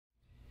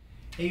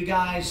Hey you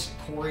guys,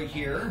 Corey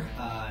here.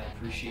 I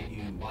appreciate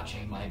you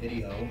watching my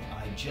video.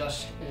 I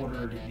just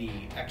ordered the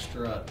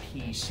Xtra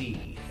PC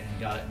and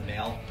got it in the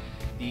mail.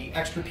 The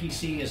Xtra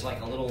PC is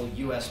like a little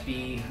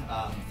USB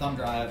thumb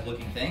drive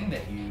looking thing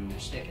that you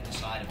stick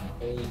inside of an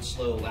old,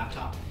 slow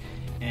laptop.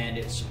 And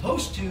it's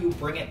supposed to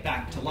bring it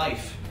back to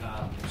life,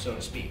 so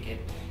to speak.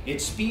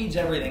 It speeds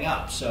everything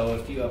up. So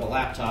if you have a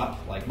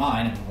laptop like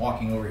mine, and I'm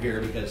walking over here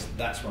because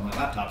that's where my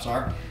laptops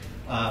are,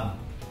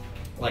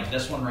 like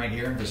this one right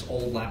here, this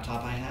old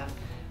laptop I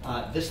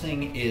have, this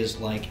thing is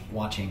like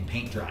watching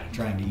paint dry,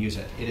 trying to use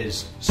it. It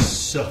is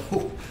so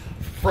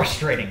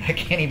frustrating. I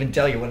can't even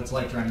tell you what it's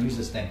like trying to use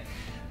this thing.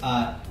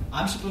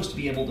 I'm supposed to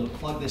be able to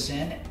plug this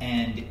in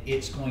and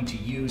it's going to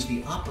use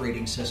the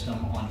operating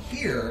system on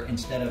here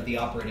instead of the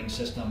operating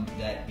system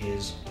that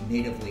is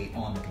natively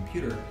on the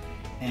computer.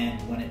 And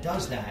when it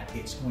does that,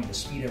 it's going to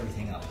speed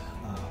everything up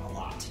a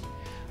lot.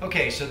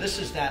 Okay, so this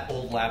is that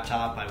old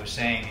laptop I was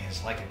saying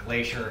is like a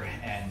glacier,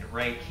 and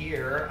right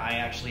here I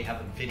actually have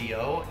a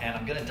video, and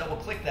I'm gonna double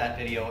click that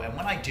video, and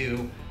when I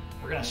do,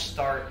 we're gonna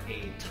start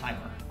a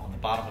timer on the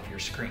bottom of your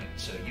screen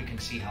so you can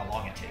see how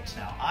long it takes.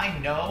 Now, I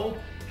know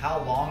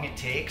how long it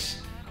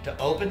takes to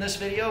open this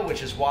video,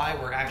 which is why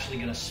we're actually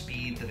gonna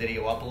speed the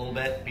video up a little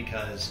bit,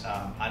 because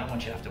I don't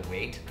want you to have to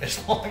wait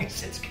as long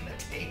as it's gonna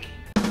take.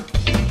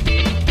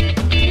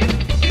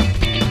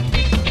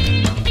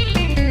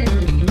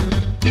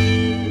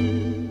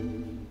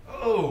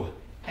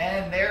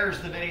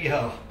 The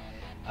video.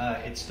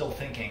 It's still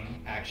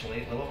thinking,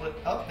 actually, a little bit.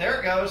 Oh, there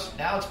it goes.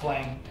 Now it's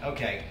playing.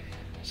 Okay,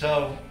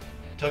 so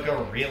took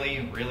a really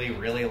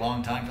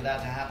long time for that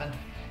to happen.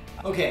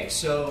 Okay,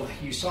 so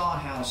you saw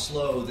how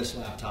slow this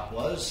laptop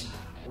was.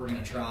 We're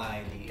gonna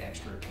try the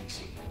Xtra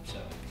PC. So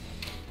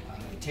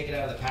you take it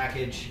out of the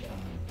package.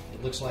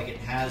 It looks like it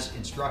has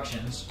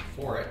instructions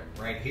for it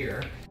right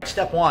here.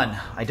 Step one,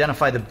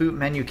 identify the boot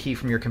menu key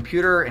from your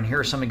computer, and here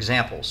are some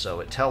examples.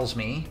 So it tells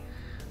me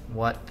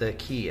what the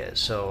key is.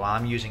 So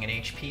I'm using an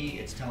HP,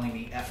 it's telling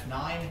me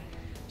F9.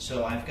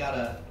 So I've got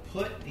to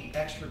put the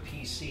Xtra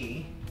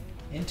PC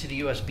into the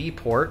USB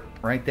port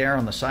right there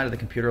on the side of the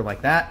computer like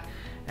that.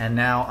 And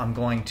now I'm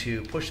going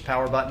to push the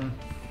power button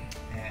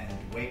and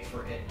wait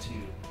for it to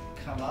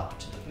come up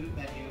to the boot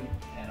menu,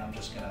 and I'm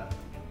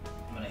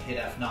gonna hit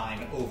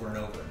F9 over and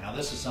over. Now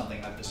this is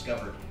something I've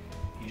discovered.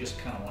 You just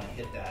kind of want to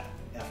hit that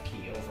F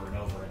key over and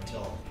over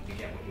until you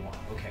get what you want.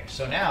 Okay,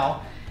 so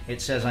now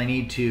it says I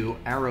need to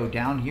arrow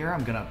down here.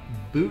 I'm gonna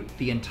boot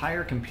the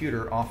entire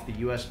computer off the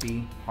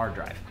USB hard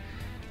drive.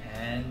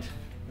 And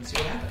let's see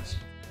what happens.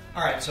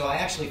 All right, so I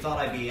actually thought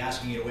I'd be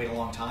asking you to wait a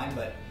long time,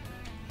 but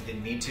I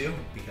didn't need to,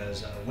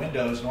 because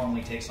Windows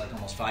normally takes like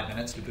almost 5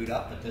 minutes to boot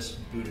up, but this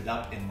booted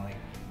up in like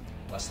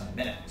less than a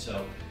minute.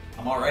 So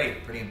I'm already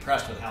pretty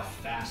impressed with how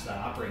fast that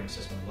operating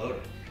system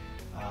loaded.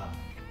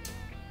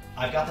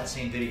 I've got that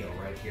same video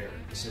right here.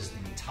 This is the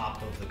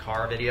top of the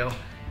car video,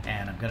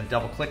 and I'm gonna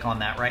double click on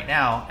that right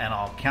now, and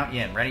I'll count you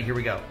in. Ready? Here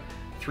we go.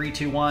 3,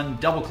 2, 1,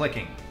 double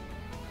clicking.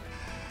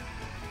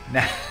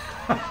 Now,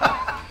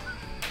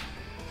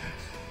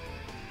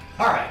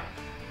 all right.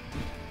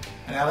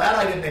 Now that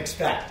I didn't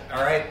expect,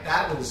 all right?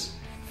 That was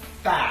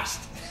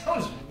fast. That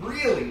was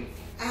really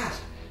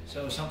fast.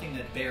 So something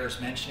that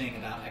bears mentioning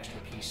about Xtra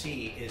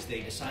PC is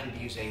they decided to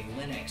use a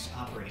Linux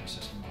operating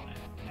system on it.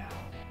 Now,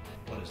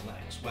 what is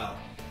Linux? Well,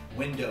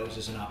 Windows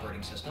is an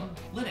operating system,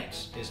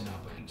 Linux is an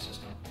operating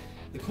system.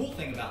 The cool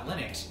thing about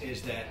Linux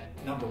is that,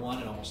 number one,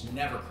 it almost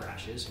never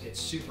crashes, it's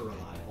super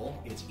reliable,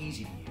 it's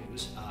easy to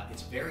use,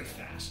 it's very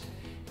fast,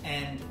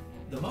 and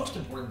the most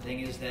important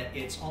thing is that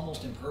it's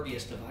almost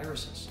impervious to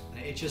viruses.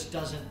 It just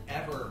doesn't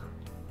ever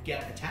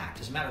get attacked.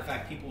 As a matter of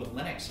fact, people with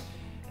Linux,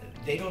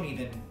 they don't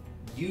even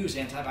use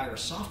antivirus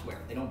software.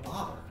 They don't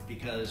bother,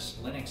 because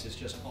Linux is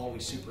just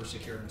always super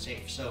secure and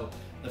safe. So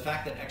the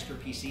fact that Xtra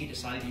PC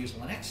decided to use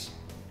Linux,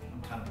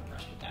 I'm kind of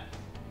impressed with that.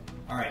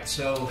 All right,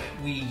 so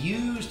we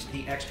used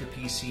the Xtra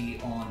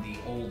PC on the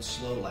old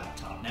slow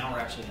laptop. Now we're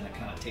actually going to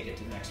kind of take it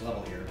to the next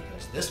level here,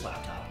 because this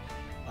laptop,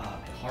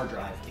 the hard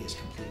drive is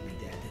completely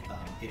dead.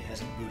 It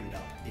hasn't booted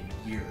up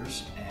in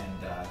years,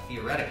 and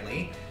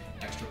theoretically,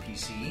 Xtra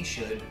PC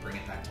should bring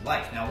it back to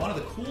life. Now, one of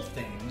the cool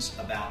things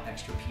about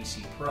Xtra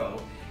PC Pro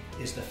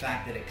is the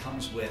fact that it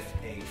comes with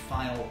a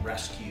file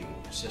rescue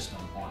system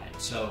on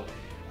it. So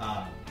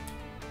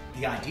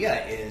the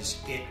idea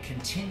is it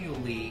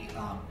continually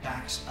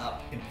backs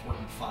up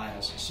important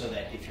files so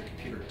that if your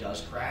computer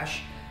does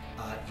crash,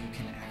 you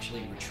can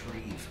actually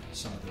retrieve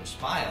some of those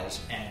files,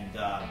 and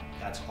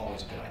that's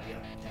always a good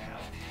idea to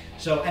have.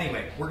 So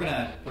anyway, we're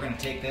gonna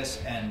take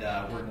this and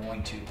we're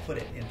going to put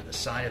it into the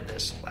side of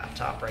this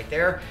laptop right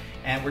there,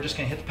 and we're just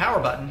gonna hit the power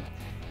button,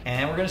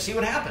 and we're gonna see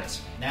what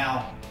happens.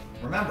 Now,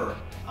 remember,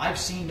 I've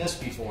seen this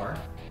before,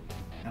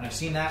 and I've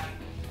seen that.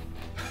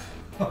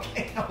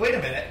 Okay, now wait a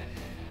minute.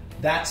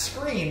 That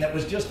screen that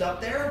was just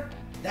up there,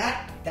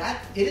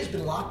 it has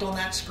been locked on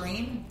that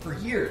screen for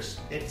years.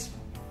 It's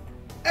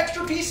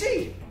Xtra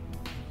PC.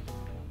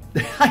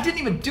 I didn't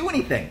even do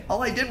anything.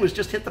 All I did was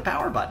just hit the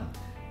power button.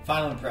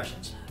 Final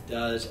impressions.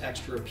 Does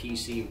Xtra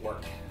PC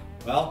work?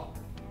 Well,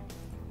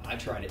 I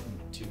tried it in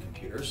 2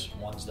 computers,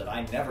 ones that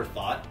I never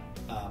thought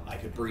I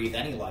could breathe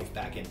any life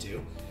back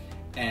into,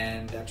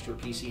 and Xtra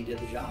PC did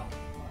the job.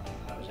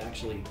 I was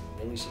actually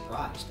really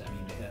surprised. I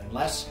mean,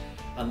 unless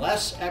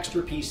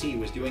Xtra PC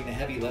was doing the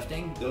heavy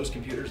lifting, those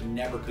computers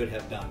never could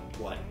have done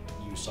what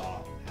you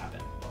saw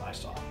happen, what I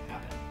saw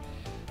happen.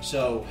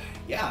 So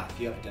yeah, if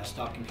you have a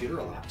desktop computer,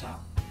 a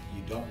laptop,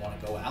 you don't want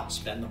to go out and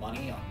spend the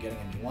money on getting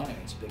a new one, and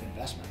it's a big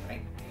investment,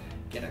 right?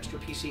 Get Xtra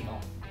PC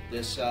home.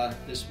 This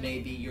may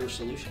be your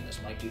solution. This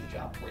might do the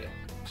job for you.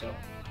 So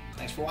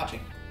thanks for watching.